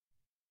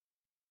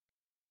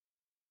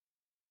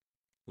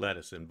Let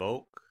us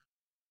invoke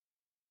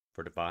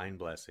for divine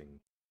blessing.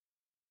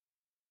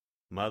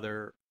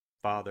 Mother,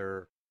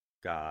 Father,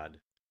 God,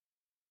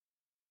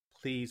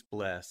 please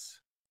bless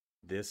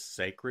this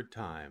sacred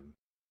time.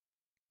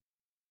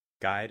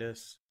 Guide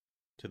us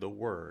to the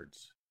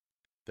words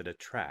that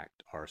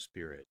attract our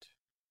spirit.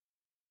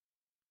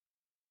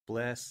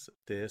 Bless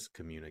this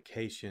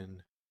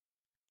communication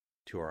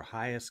to our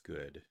highest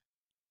good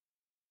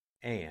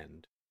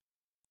and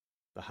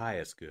the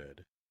highest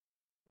good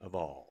of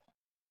all.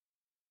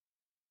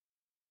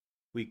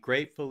 We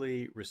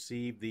gratefully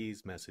receive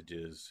these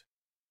messages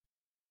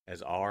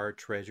as our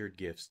treasured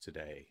gifts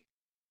today.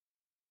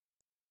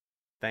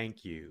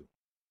 Thank you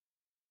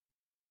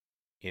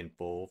in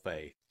full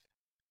faith.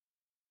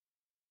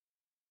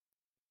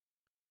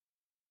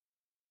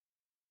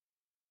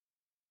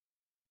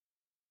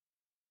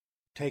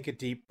 Take a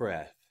deep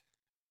breath.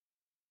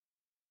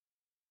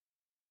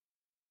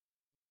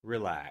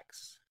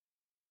 Relax.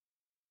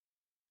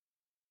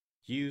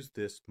 Use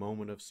this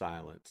moment of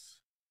silence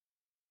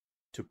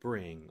to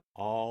bring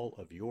all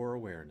of your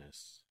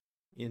awareness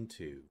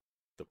into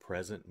the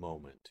present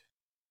moment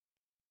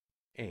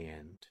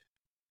and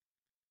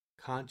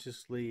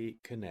consciously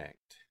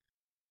connect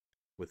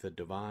with the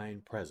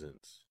divine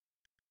presence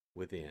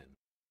within.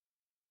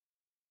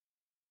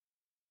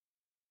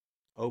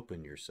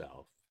 Open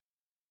yourself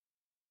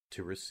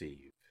to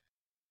receive.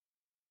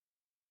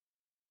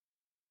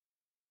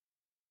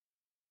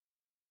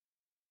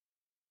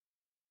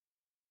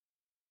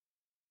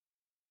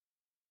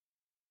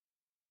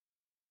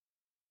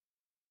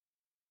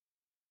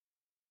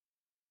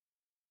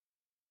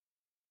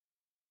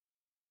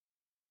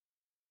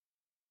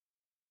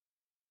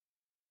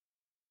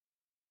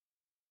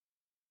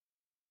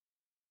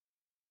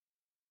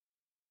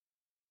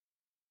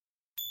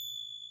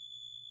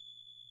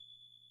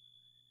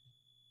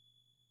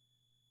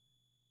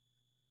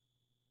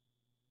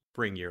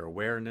 Bring your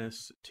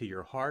awareness to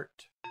your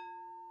heart.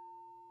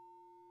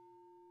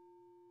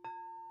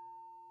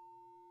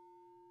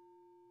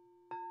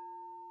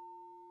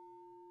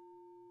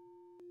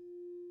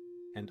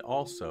 And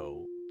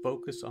also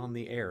focus on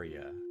the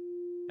area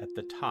at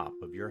the top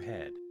of your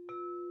head.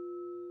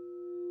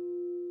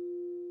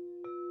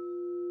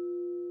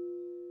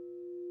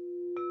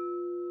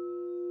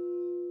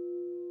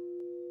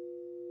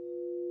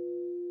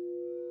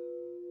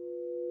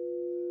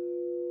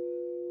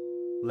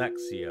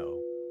 Lectio.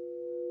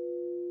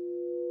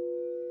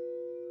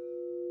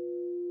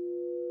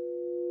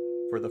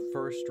 For the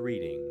first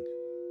reading,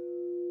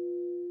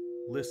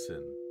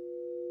 listen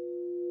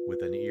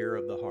with an ear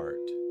of the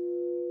heart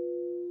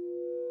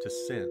to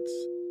sense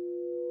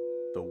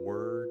the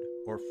word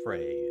or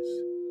phrase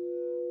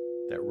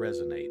that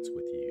resonates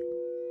with you.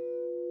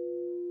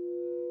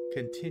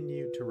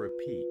 Continue to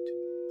repeat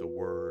the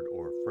word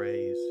or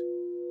phrase.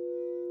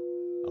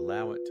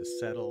 Allow it to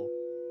settle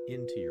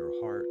into your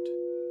heart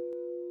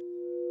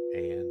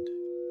and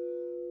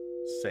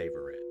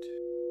savor it.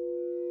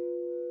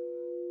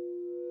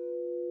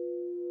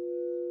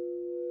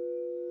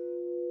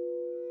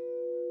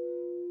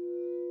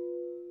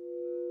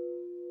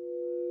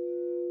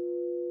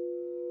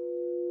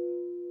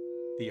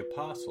 The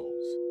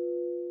apostles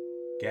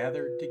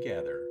gathered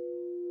together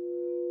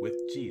with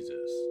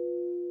Jesus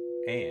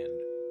and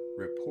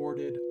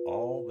reported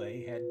all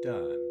they had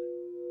done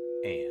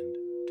and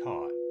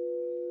taught.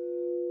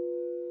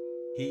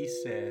 He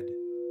said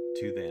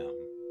to them,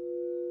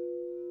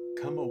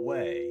 "Come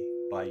away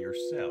by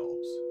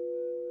yourselves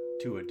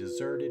to a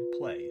deserted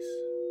place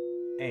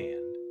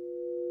and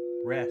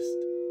rest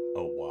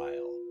a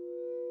while."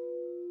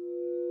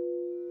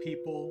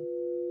 People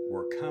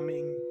were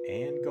coming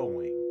and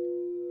going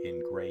in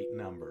great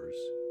numbers,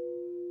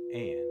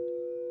 and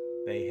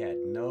they had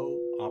no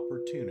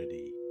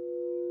opportunity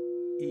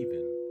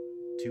even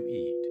to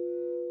eat.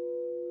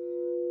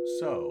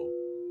 So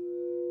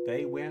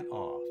they went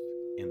off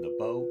in the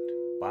boat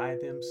by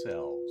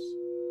themselves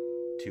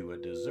to a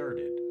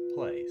deserted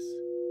place.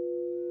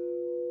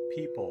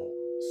 People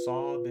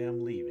saw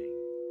them leaving,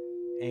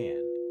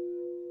 and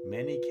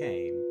many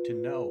came to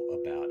know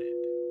about it.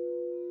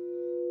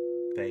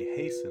 They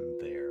hastened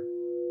there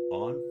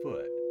on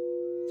foot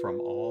from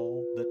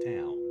all the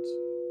towns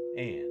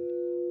and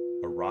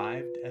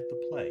arrived at the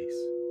place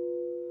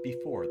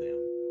before them.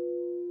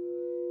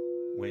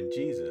 When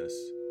Jesus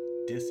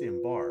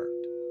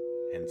disembarked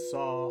and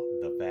saw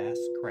the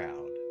vast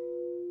crowd,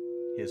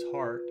 his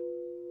heart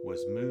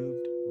was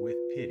moved with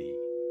pity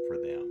for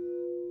them,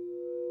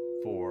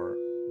 for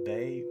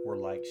they were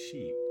like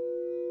sheep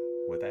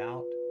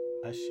without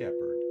a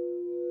shepherd,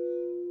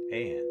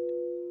 and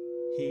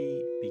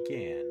he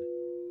began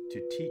to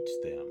teach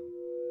them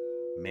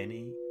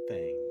many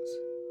things.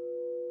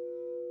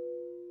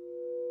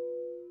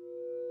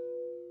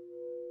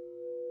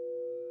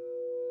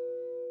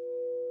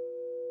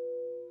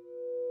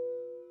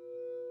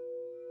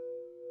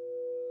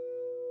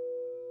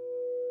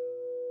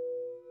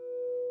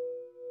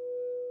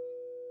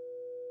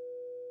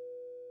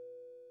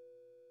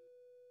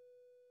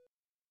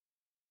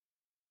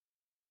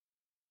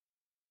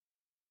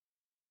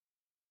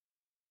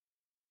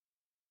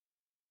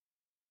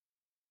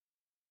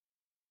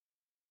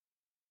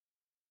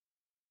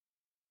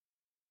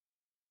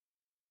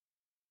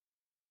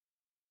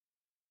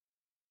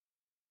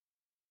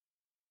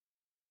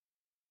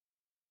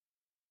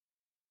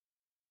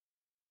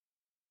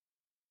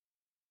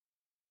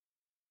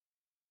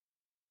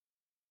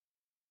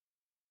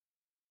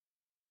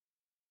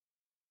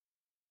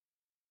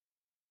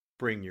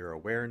 Bring your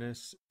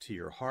awareness to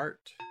your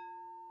heart.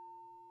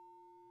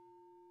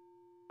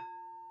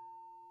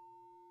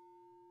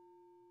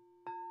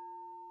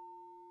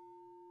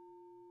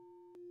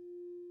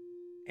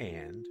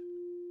 And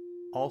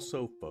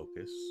also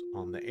focus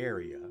on the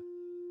area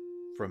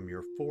from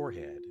your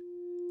forehead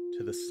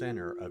to the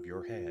center of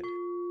your head.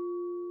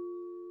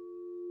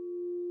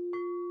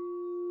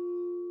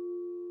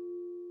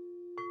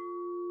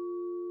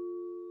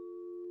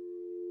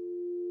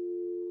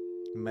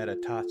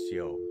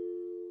 Meditatio.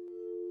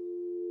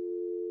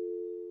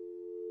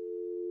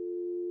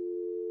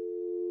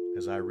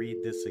 As I read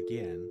this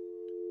again,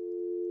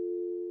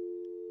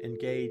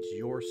 engage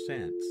your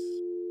sense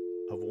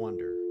of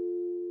wonder.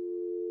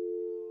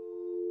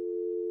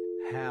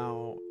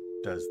 How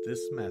does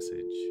this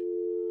message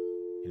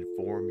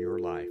inform your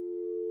life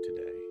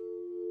today?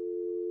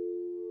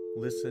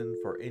 Listen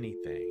for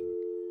anything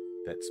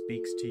that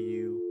speaks to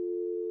you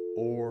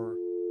or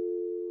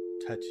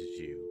touches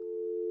you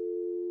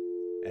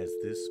as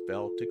this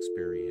felt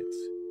experience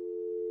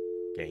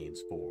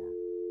gains form.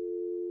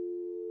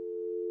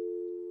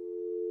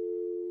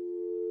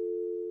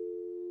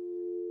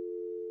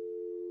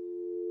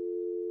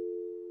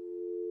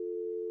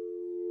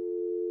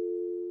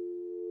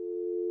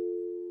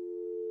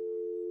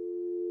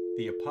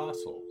 The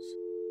apostles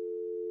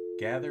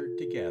gathered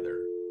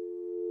together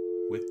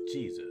with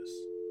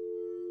Jesus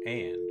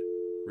and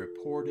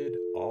reported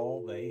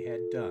all they had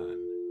done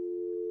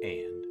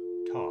and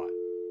taught.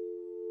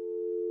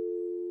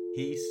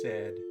 He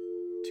said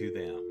to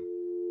them,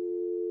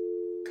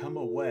 "Come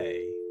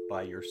away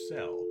by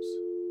yourselves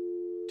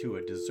to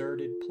a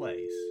deserted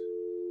place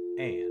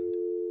and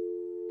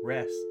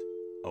rest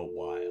a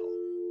while."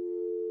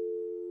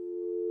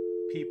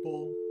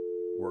 People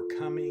were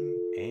coming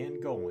and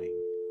going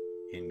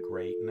in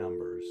great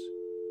numbers,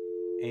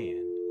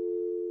 and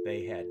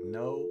they had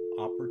no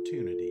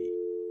opportunity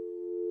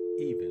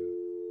even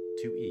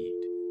to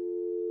eat.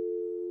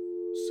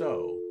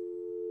 So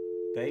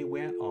they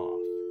went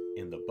off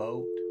in the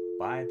boat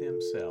by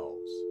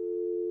themselves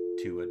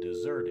to a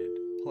deserted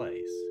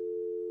place.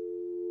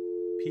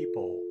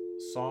 People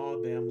saw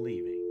them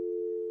leaving,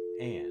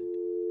 and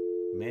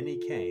many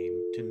came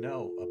to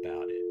know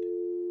about it.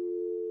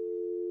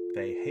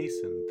 They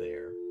hastened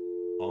there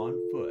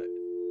on foot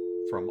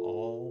from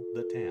all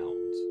the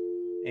towns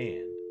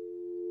and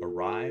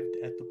arrived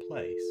at the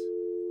place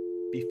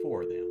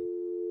before them.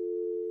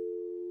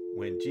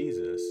 When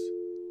Jesus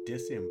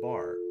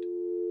disembarked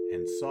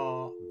and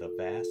saw the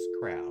vast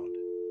crowd,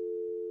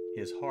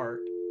 his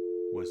heart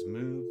was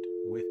moved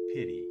with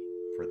pity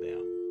for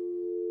them,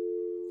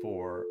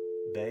 for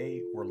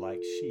they were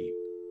like sheep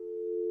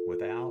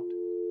without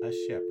a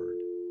shepherd,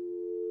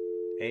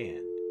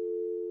 and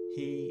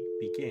he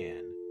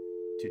began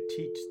to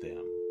teach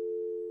them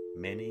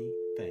many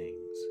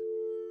things.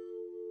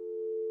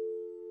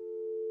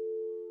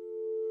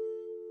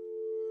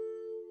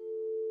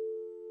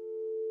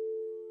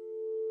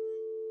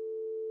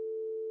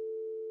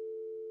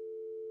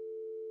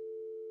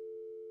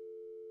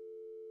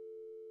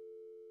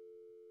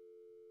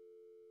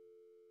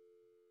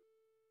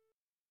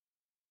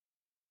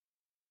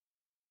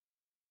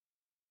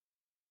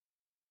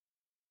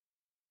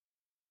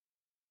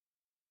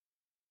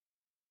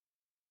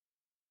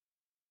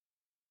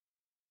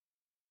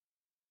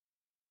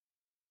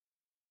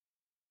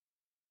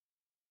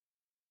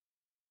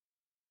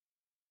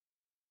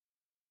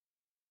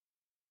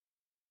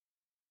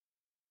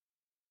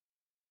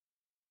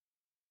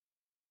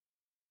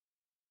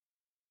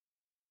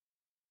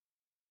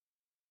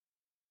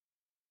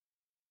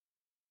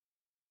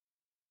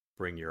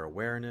 Bring your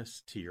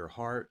awareness to your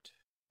heart.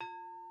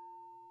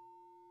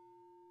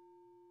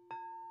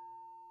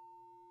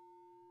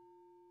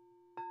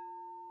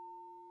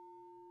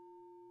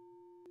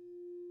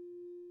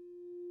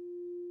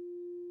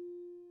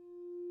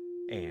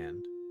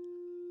 And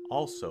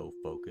also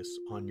focus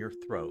on your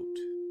throat.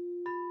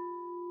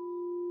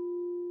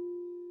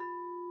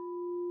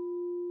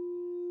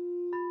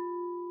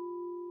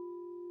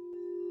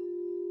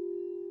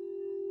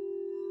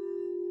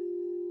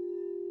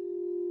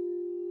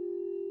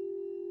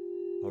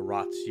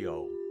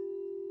 Oratio.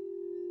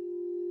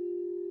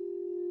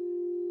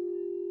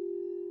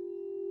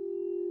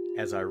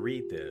 As I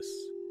read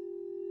this,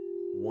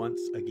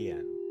 once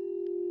again,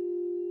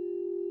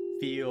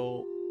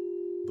 feel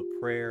the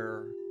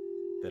prayer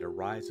that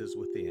arises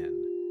within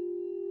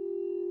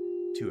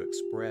to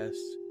express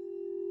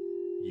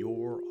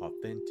your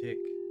authentic,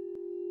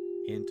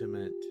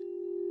 intimate,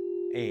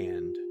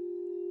 and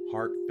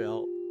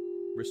heartfelt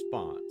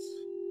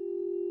response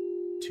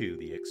to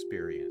the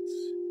experience.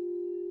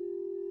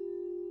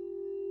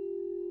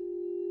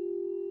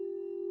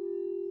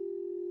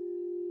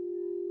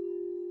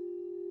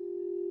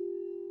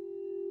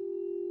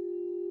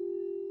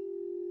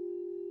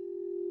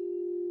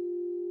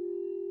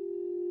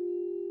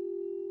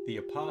 The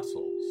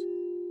apostles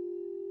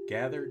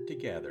gathered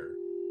together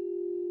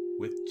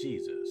with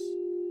Jesus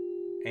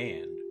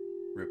and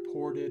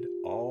reported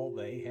all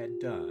they had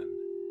done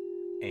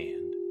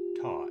and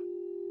taught.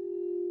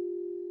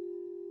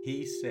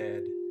 He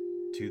said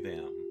to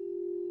them,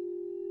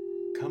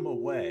 "Come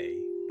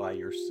away by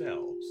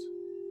yourselves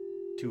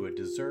to a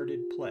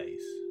deserted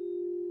place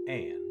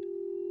and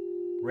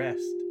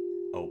rest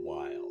a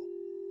while."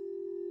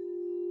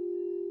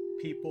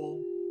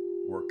 People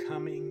were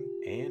coming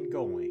and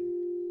going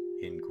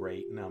in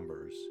great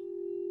numbers,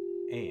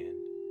 and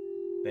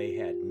they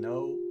had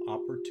no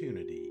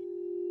opportunity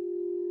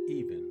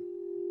even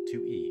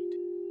to eat.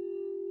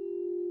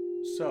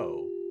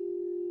 So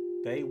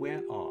they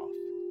went off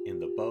in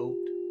the boat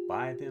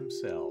by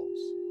themselves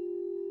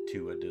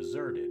to a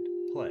deserted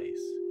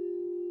place.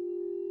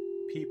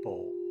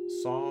 People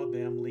saw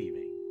them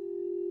leaving,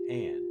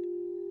 and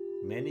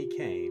many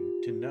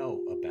came to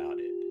know about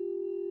it.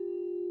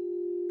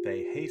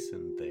 They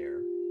hastened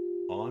there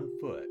on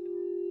foot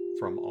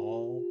from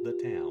all the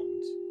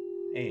towns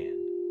and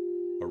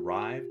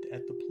arrived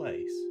at the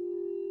place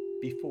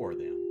before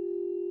them.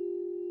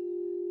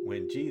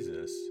 When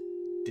Jesus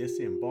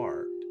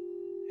disembarked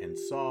and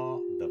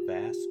saw the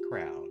vast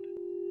crowd,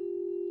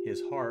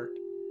 his heart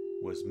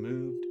was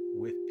moved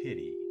with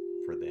pity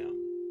for them,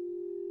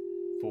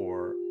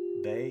 for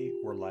they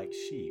were like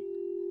sheep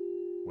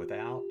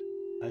without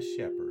a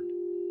shepherd,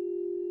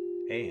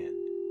 and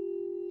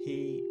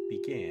he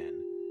began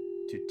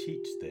to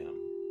teach them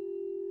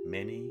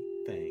many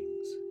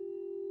things.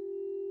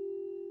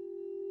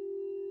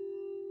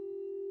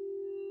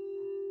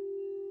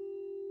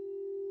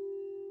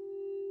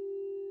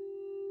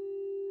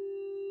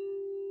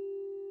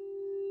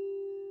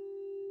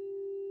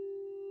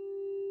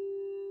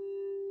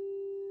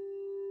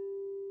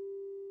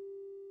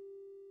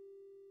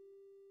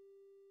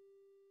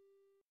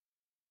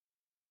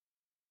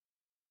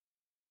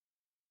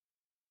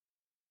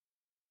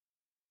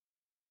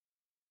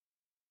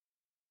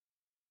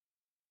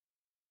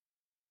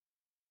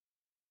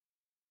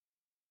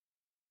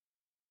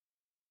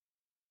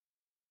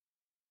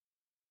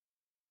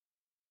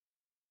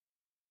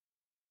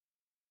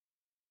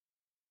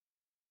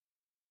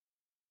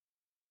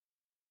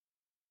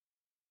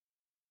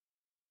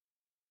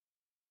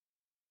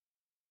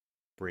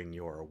 Bring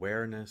your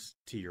awareness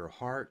to your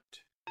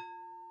heart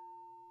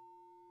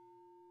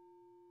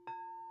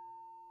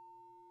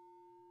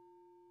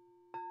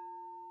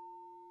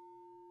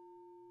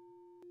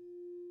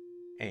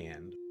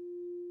and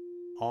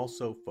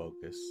also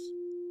focus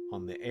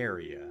on the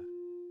area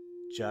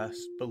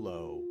just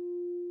below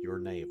your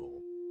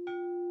navel.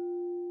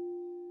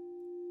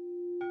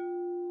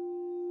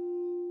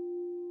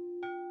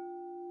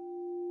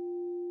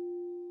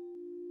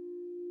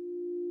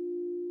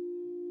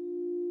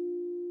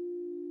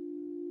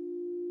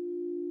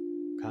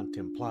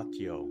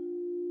 Contemplatio.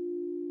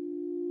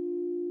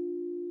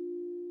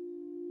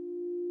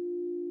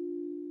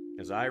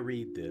 As I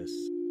read this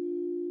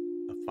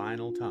a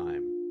final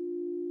time,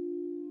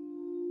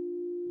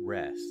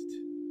 rest.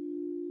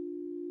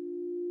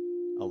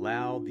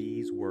 Allow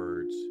these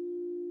words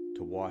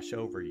to wash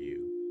over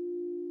you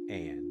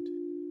and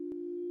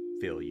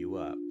fill you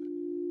up.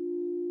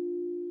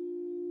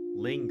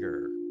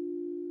 Linger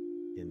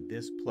in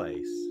this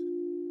place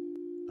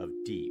of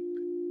deep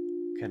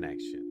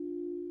connection.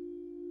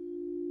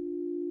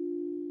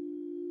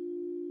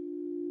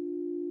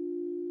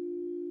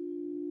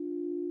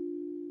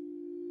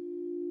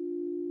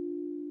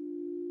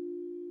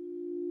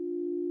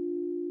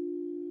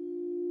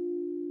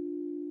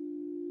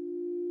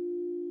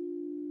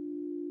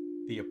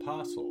 The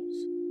apostles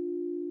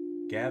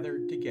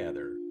gathered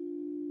together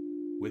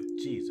with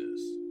Jesus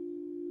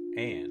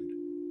and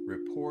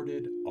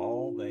reported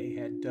all they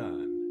had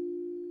done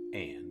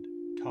and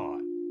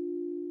taught.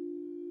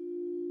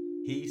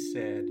 He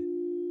said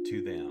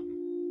to them,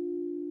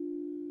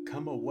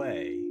 "Come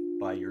away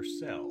by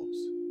yourselves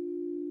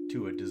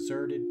to a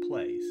deserted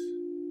place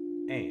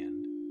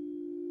and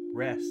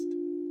rest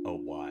a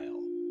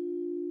while."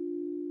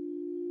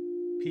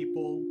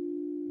 People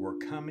were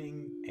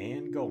coming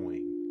and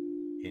going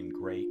in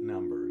great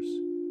numbers,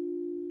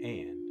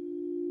 and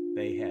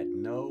they had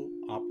no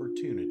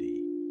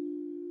opportunity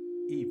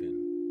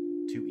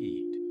even to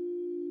eat.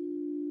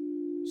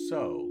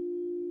 So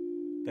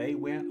they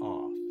went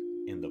off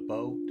in the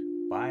boat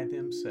by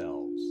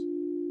themselves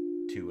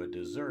to a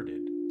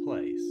deserted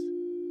place.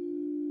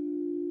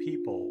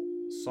 People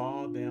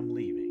saw them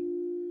leaving,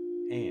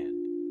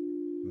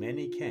 and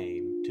many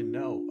came to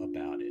know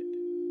about it.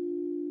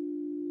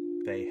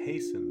 They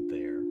hastened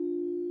there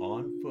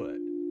on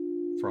foot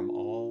from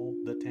all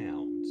the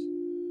towns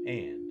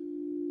and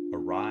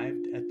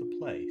arrived at the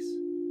place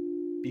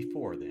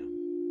before them.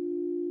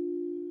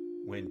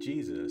 When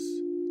Jesus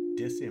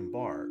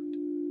disembarked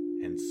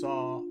and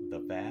saw the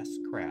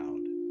vast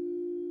crowd,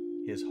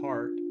 his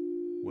heart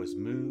was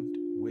moved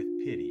with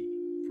pity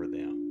for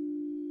them,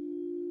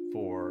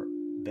 for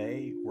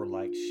they were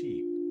like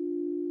sheep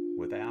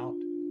without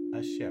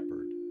a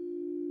shepherd,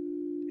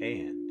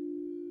 and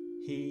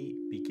he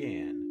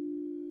began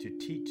to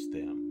teach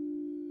them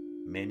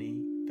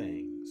many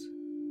things.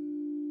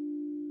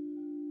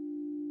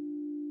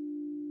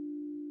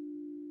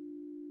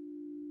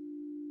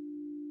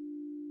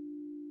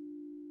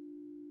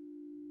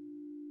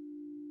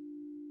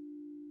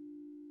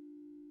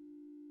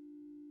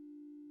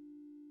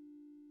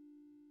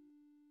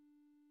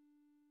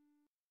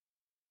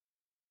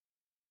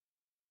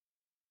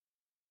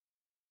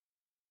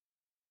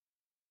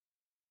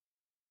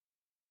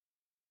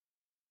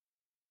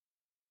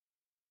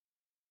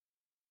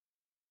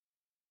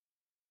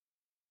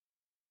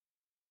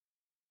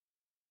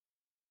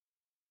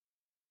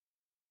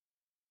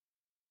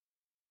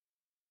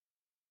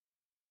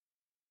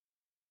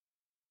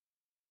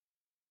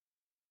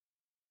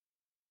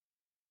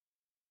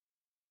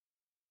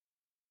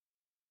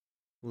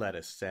 Let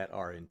us set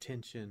our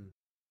intention,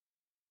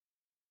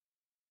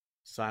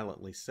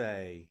 silently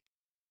say,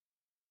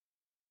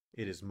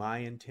 "It is my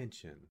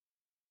intention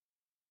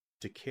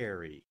to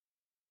carry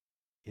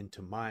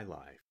into my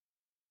life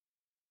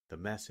the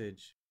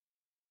message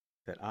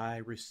that I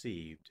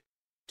received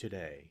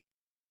today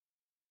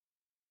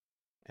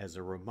as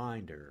a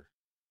reminder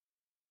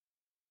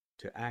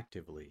to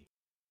actively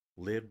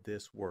live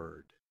this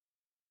word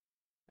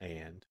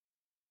and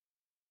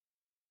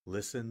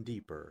listen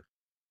deeper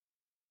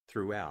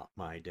throughout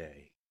my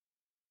day."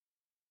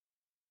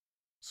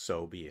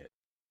 So be it.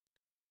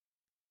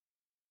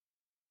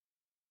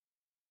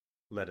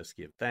 Let us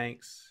give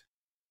thanks.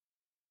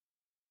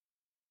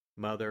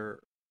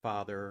 Mother,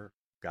 Father,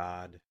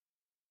 God,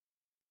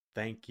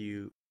 thank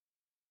you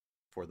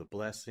for the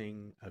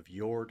blessing of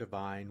your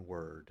divine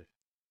word.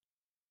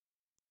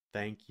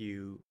 Thank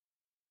you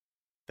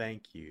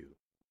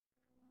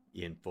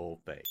in full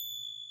faith.